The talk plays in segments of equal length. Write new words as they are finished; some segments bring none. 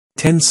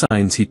10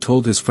 signs he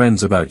told his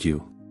friends about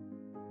you.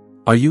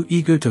 Are you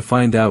eager to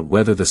find out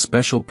whether the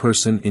special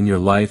person in your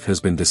life has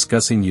been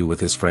discussing you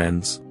with his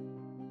friends?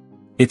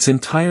 It's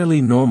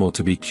entirely normal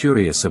to be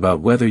curious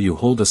about whether you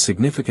hold a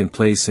significant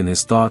place in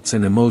his thoughts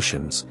and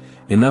emotions,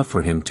 enough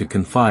for him to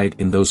confide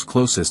in those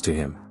closest to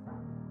him.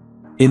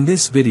 In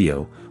this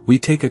video, we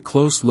take a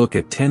close look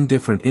at 10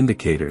 different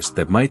indicators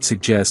that might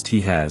suggest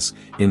he has,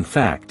 in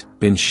fact,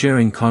 been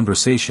sharing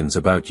conversations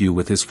about you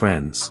with his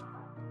friends.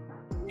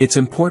 It's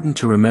important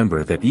to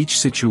remember that each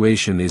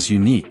situation is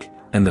unique,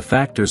 and the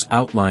factors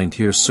outlined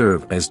here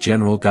serve as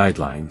general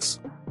guidelines.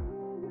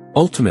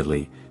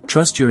 Ultimately,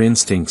 trust your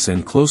instincts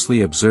and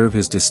closely observe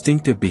his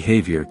distinctive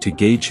behavior to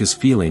gauge his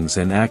feelings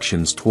and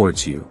actions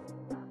towards you.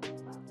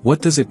 What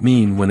does it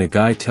mean when a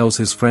guy tells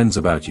his friends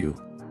about you?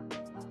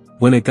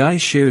 When a guy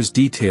shares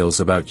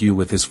details about you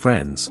with his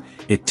friends,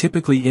 it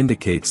typically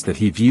indicates that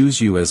he views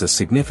you as a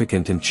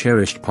significant and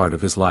cherished part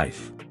of his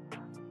life.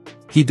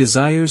 He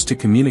desires to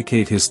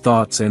communicate his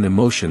thoughts and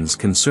emotions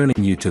concerning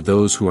you to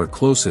those who are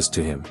closest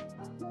to him.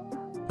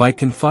 By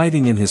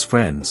confiding in his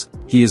friends,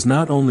 he is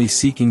not only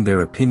seeking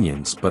their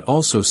opinions but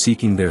also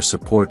seeking their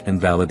support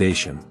and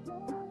validation.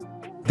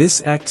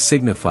 This act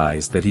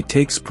signifies that he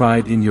takes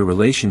pride in your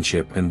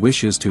relationship and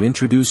wishes to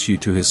introduce you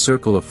to his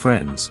circle of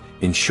friends,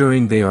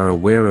 ensuring they are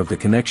aware of the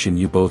connection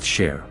you both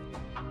share.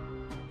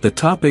 The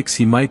topics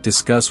he might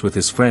discuss with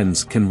his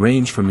friends can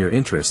range from your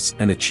interests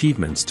and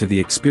achievements to the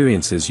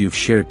experiences you've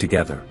shared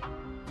together.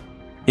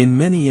 In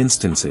many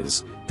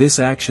instances, this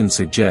action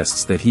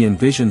suggests that he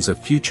envisions a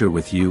future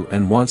with you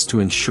and wants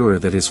to ensure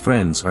that his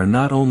friends are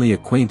not only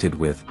acquainted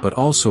with but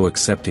also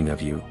accepting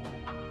of you.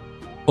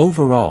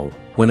 Overall,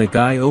 when a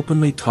guy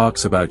openly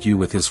talks about you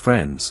with his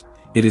friends,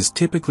 it is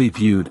typically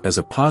viewed as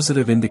a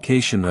positive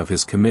indication of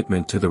his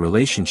commitment to the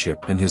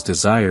relationship and his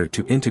desire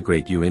to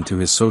integrate you into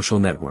his social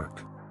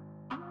network.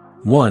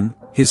 1.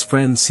 His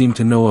friends seem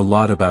to know a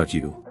lot about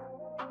you.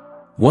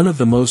 One of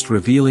the most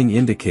revealing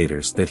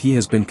indicators that he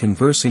has been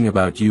conversing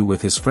about you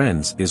with his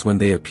friends is when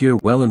they appear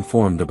well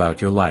informed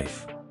about your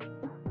life.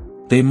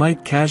 They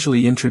might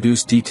casually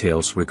introduce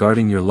details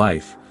regarding your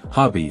life,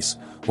 hobbies,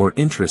 or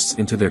interests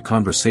into their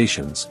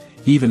conversations,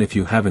 even if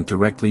you haven't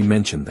directly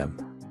mentioned them.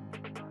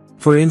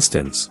 For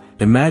instance,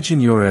 imagine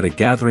you're at a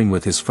gathering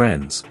with his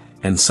friends,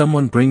 and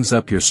someone brings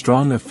up your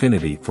strong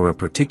affinity for a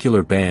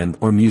particular band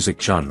or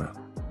music genre.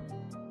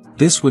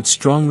 This would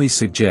strongly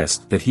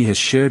suggest that he has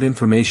shared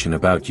information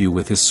about you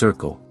with his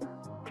circle.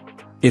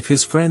 If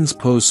his friends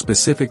pose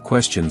specific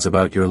questions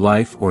about your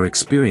life or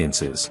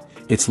experiences,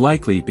 it's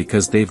likely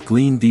because they've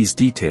gleaned these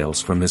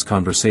details from his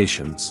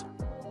conversations.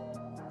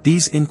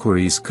 These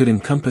inquiries could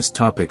encompass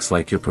topics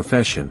like your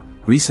profession,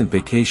 recent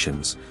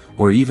vacations,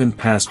 or even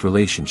past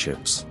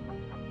relationships.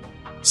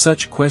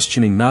 Such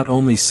questioning not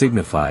only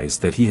signifies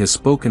that he has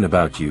spoken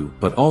about you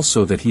but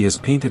also that he has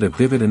painted a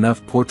vivid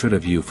enough portrait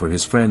of you for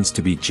his friends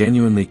to be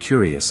genuinely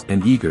curious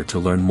and eager to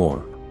learn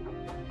more.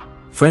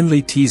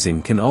 Friendly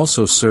teasing can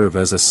also serve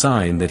as a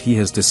sign that he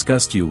has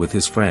discussed you with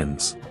his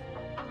friends.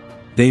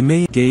 They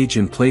may engage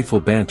in playful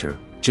banter,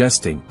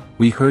 jesting,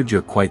 "We heard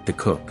you're quite the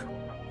cook.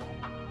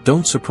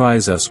 Don't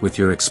surprise us with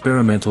your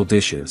experimental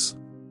dishes."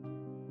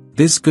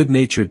 This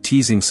good-natured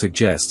teasing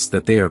suggests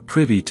that they are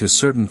privy to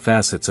certain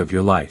facets of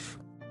your life.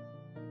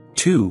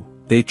 2.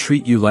 They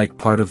treat you like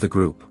part of the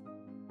group.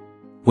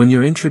 When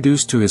you're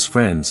introduced to his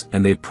friends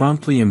and they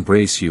promptly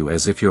embrace you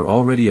as if you're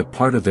already a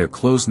part of their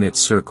close-knit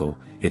circle,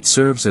 it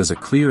serves as a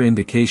clear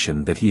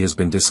indication that he has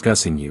been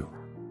discussing you.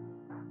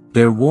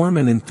 Their warm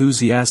and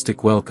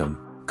enthusiastic welcome,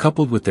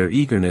 coupled with their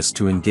eagerness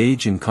to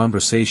engage in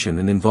conversation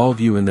and involve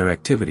you in their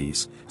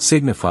activities,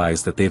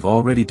 signifies that they've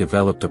already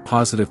developed a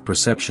positive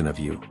perception of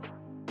you.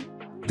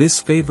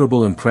 This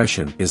favorable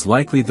impression is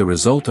likely the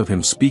result of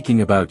him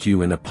speaking about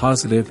you in a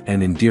positive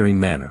and endearing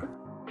manner.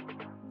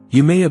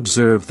 You may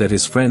observe that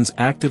his friends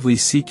actively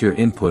seek your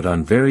input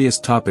on various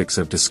topics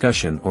of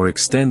discussion or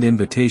extend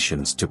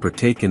invitations to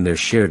partake in their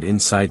shared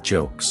inside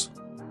jokes.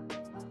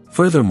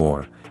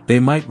 Furthermore, they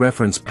might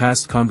reference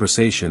past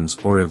conversations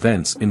or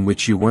events in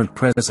which you weren't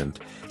present,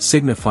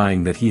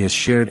 signifying that he has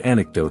shared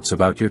anecdotes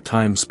about your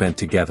time spent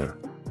together.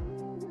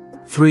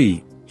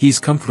 3. He's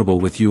comfortable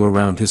with you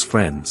around his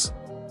friends.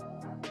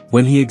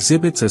 When he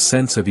exhibits a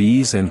sense of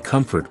ease and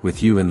comfort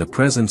with you in the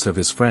presence of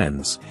his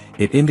friends,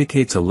 it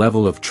indicates a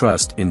level of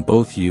trust in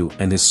both you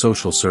and his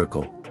social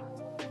circle.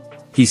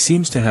 He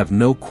seems to have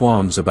no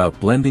qualms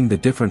about blending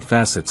the different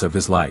facets of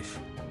his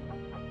life.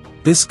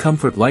 This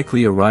comfort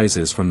likely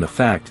arises from the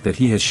fact that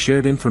he has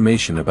shared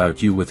information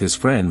about you with his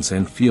friends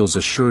and feels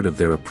assured of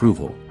their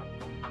approval.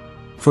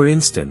 For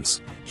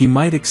instance, he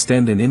might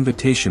extend an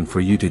invitation for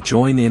you to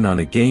join in on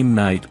a game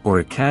night or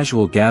a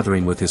casual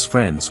gathering with his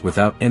friends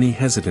without any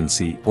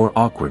hesitancy or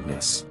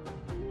awkwardness.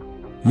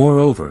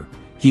 Moreover,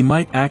 he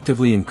might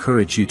actively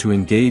encourage you to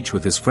engage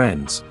with his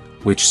friends,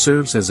 which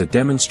serves as a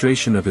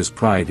demonstration of his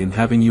pride in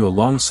having you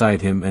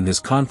alongside him and his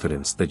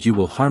confidence that you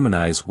will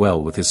harmonize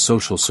well with his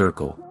social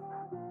circle.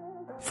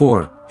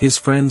 4. His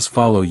friends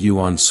follow you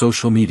on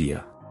social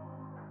media.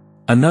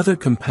 Another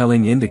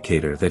compelling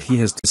indicator that he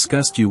has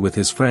discussed you with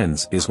his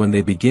friends is when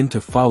they begin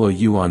to follow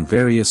you on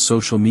various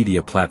social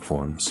media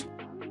platforms.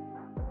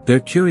 Their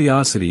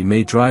curiosity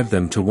may drive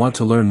them to want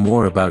to learn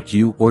more about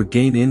you or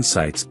gain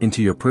insights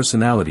into your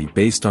personality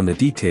based on the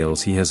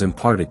details he has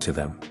imparted to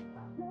them.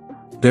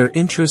 Their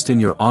interest in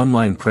your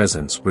online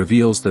presence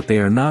reveals that they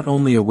are not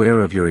only aware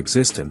of your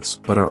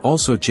existence but are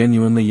also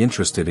genuinely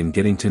interested in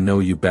getting to know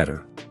you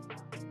better.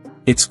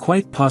 It's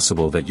quite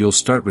possible that you'll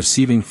start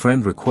receiving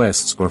friend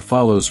requests or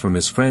follows from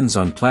his friends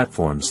on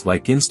platforms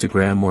like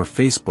Instagram or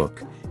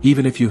Facebook,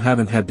 even if you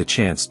haven't had the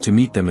chance to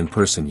meet them in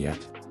person yet.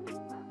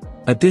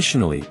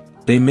 Additionally,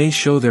 they may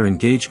show their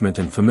engagement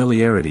and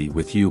familiarity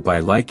with you by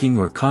liking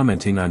or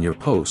commenting on your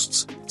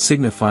posts,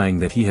 signifying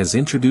that he has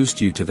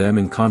introduced you to them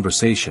in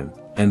conversation,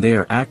 and they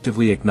are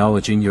actively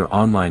acknowledging your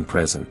online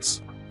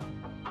presence.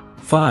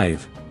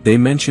 5. They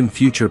mention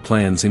future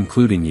plans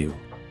including you.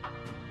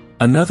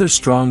 Another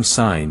strong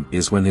sign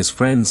is when his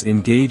friends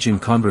engage in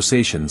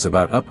conversations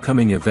about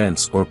upcoming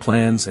events or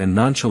plans and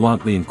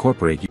nonchalantly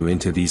incorporate you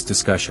into these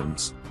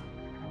discussions.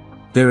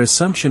 Their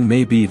assumption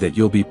may be that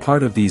you'll be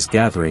part of these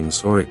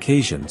gatherings or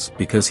occasions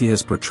because he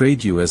has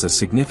portrayed you as a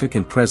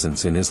significant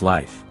presence in his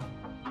life.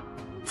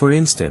 For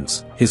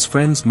instance, his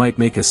friends might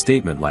make a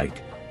statement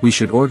like, "We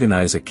should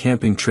organize a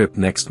camping trip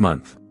next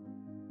month.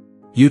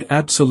 You'd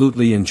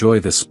absolutely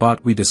enjoy the spot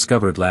we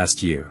discovered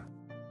last year."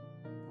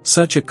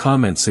 Such a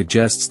comment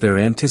suggests their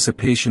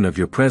anticipation of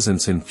your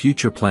presence in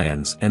future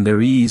plans and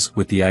their ease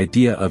with the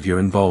idea of your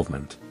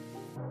involvement.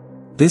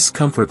 This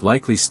comfort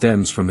likely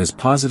stems from his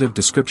positive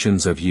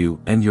descriptions of you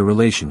and your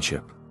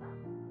relationship.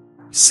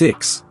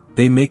 6.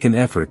 They make an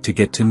effort to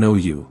get to know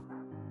you.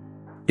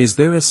 Is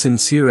there a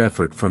sincere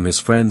effort from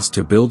his friends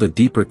to build a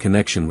deeper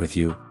connection with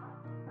you?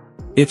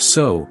 If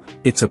so,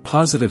 it's a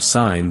positive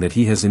sign that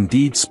he has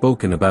indeed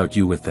spoken about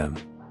you with them.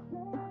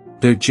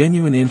 Their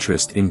genuine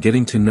interest in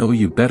getting to know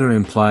you better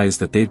implies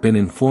that they've been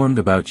informed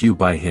about you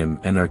by him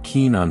and are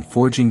keen on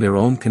forging their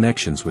own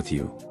connections with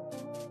you.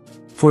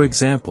 For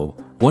example,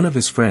 one of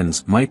his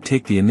friends might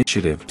take the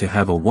initiative to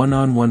have a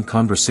one-on-one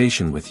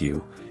conversation with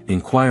you,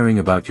 inquiring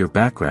about your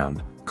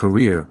background,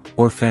 career,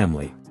 or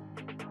family.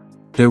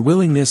 Their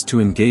willingness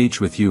to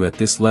engage with you at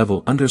this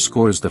level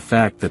underscores the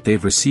fact that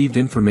they've received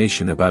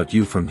information about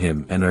you from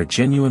him and are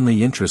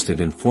genuinely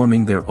interested in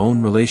forming their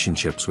own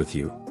relationships with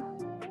you.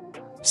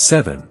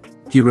 7.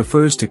 He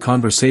refers to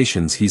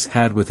conversations he's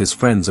had with his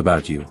friends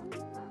about you.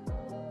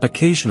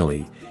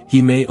 Occasionally,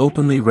 he may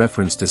openly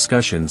reference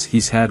discussions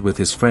he's had with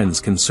his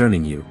friends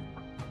concerning you.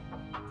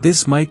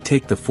 This might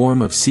take the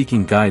form of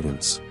seeking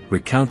guidance,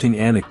 recounting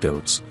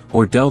anecdotes,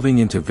 or delving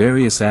into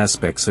various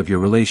aspects of your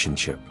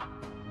relationship.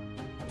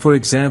 For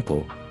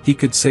example, he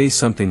could say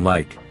something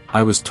like,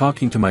 "I was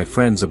talking to my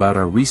friends about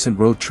our recent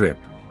road trip,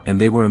 and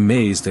they were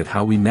amazed at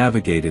how we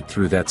navigated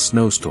through that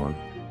snowstorm."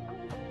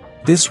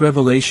 This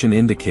revelation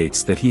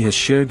indicates that he has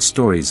shared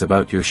stories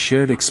about your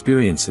shared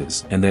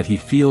experiences and that he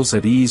feels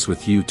at ease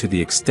with you to the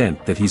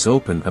extent that he's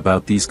open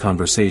about these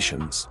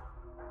conversations.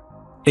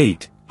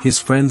 8. His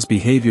friends'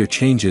 behavior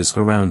changes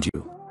around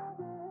you.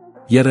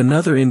 Yet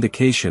another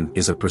indication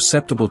is a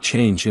perceptible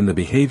change in the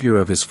behavior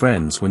of his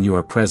friends when you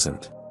are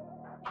present.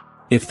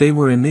 If they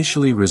were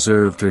initially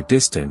reserved or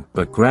distant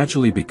but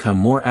gradually become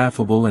more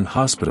affable and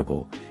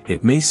hospitable,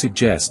 it may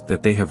suggest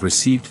that they have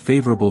received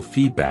favorable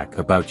feedback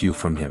about you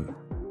from him.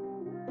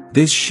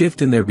 This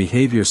shift in their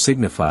behavior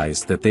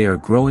signifies that they are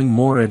growing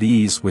more at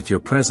ease with your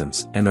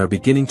presence and are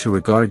beginning to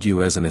regard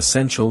you as an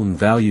essential and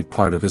valued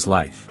part of his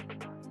life.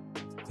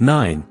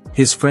 9.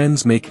 His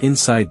friends make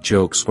inside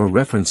jokes or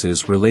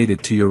references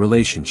related to your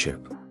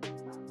relationship.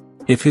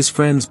 If his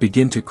friends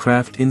begin to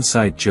craft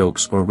inside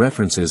jokes or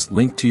references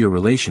linked to your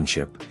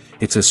relationship,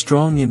 it's a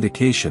strong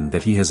indication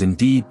that he has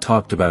indeed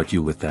talked about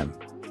you with them.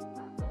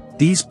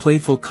 These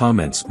playful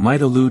comments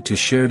might allude to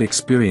shared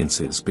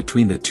experiences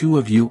between the two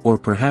of you or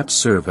perhaps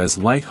serve as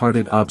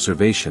light-hearted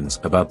observations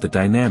about the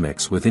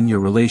dynamics within your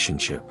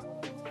relationship.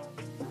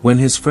 When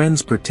his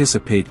friends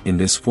participate in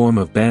this form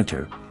of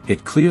banter,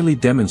 it clearly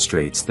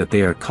demonstrates that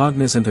they are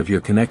cognizant of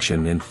your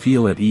connection and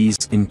feel at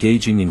ease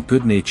engaging in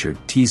good-natured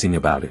teasing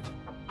about it.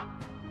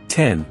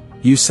 10.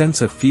 You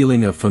sense a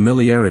feeling of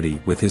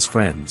familiarity with his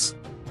friends.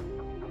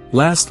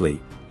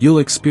 Lastly, you'll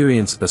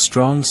experience a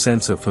strong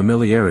sense of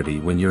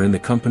familiarity when you're in the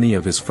company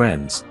of his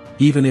friends,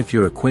 even if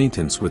your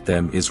acquaintance with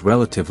them is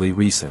relatively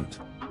recent.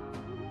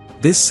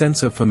 This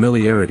sense of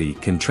familiarity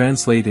can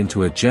translate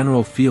into a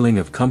general feeling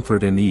of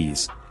comfort and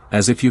ease,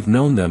 as if you've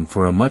known them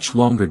for a much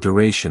longer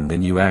duration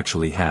than you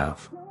actually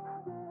have.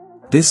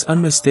 This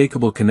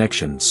unmistakable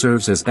connection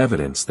serves as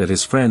evidence that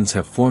his friends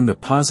have formed a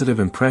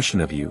positive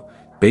impression of you,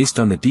 based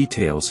on the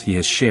details he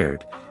has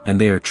shared, and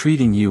they are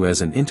treating you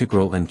as an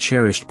integral and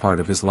cherished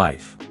part of his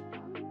life.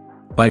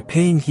 By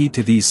paying heed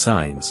to these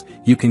signs,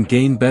 you can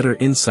gain better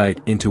insight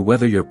into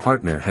whether your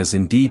partner has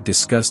indeed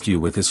discussed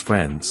you with his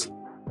friends.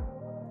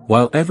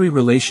 While every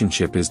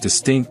relationship is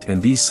distinct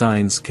and these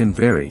signs can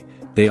vary,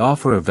 they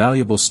offer a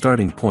valuable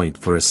starting point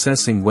for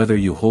assessing whether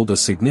you hold a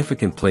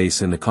significant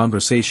place in the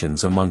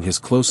conversations among his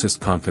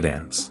closest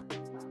confidants.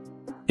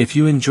 If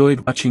you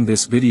enjoyed watching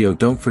this video,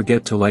 don't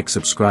forget to like,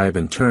 subscribe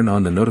and turn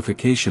on the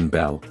notification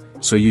bell,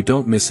 so you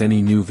don't miss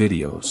any new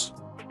videos.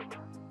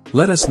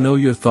 Let us know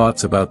your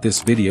thoughts about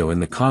this video in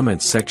the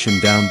comments section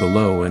down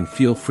below, and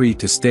feel free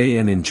to stay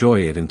and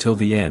enjoy it until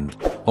the end.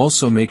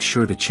 Also make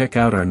sure to check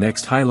out our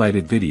next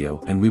highlighted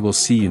video, and we will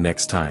see you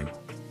next time.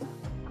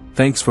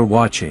 Thanks for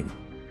watching.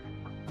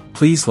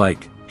 Please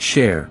like,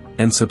 share,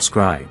 and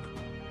subscribe.